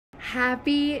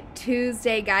Happy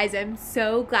Tuesday, guys. I'm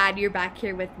so glad you're back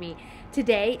here with me.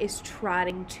 Today is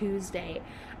Trotting Tuesday.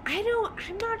 I'm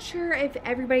not sure if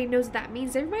everybody knows what that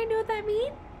means. Does everybody know what that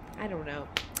means? I don't know.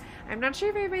 I'm not sure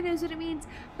if everybody knows what it means,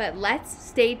 but let's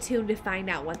stay tuned to find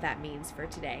out what that means for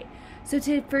today.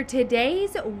 For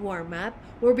today's warm-up,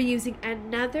 we'll be using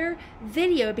another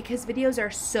video because videos are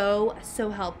so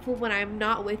helpful when I'm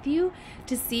not with you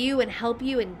to see you and help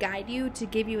you and guide you to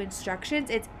give you instructions.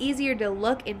 It's easier to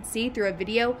look and see through a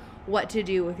video what to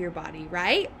do with your body,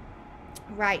 right?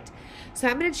 Right. So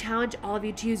I'm going to challenge all of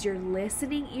you to use your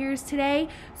listening ears today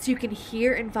so you can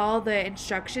hear and follow the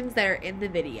instructions that are in the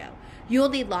video. You'll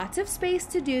need lots of space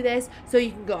to do this, so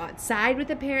you can go outside with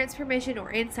the parents' permission or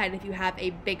inside if you have a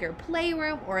bigger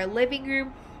playroom or a living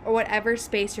room or whatever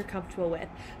space you're comfortable with.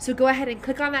 So go ahead and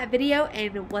click on that video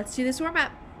and let's do this warm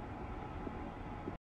up.